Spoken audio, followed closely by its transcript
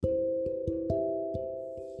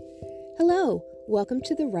Hello, welcome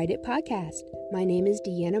to the Write It podcast. My name is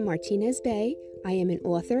Deanna Martinez Bay. I am an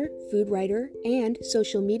author, food writer, and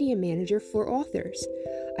social media manager for authors.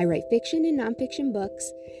 I write fiction and nonfiction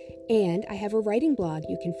books, and I have a writing blog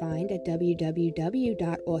you can find at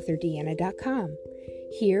www.authordeanna.com.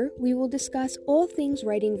 Here, we will discuss all things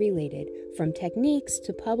writing related, from techniques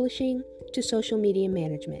to publishing to social media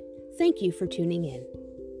management. Thank you for tuning in.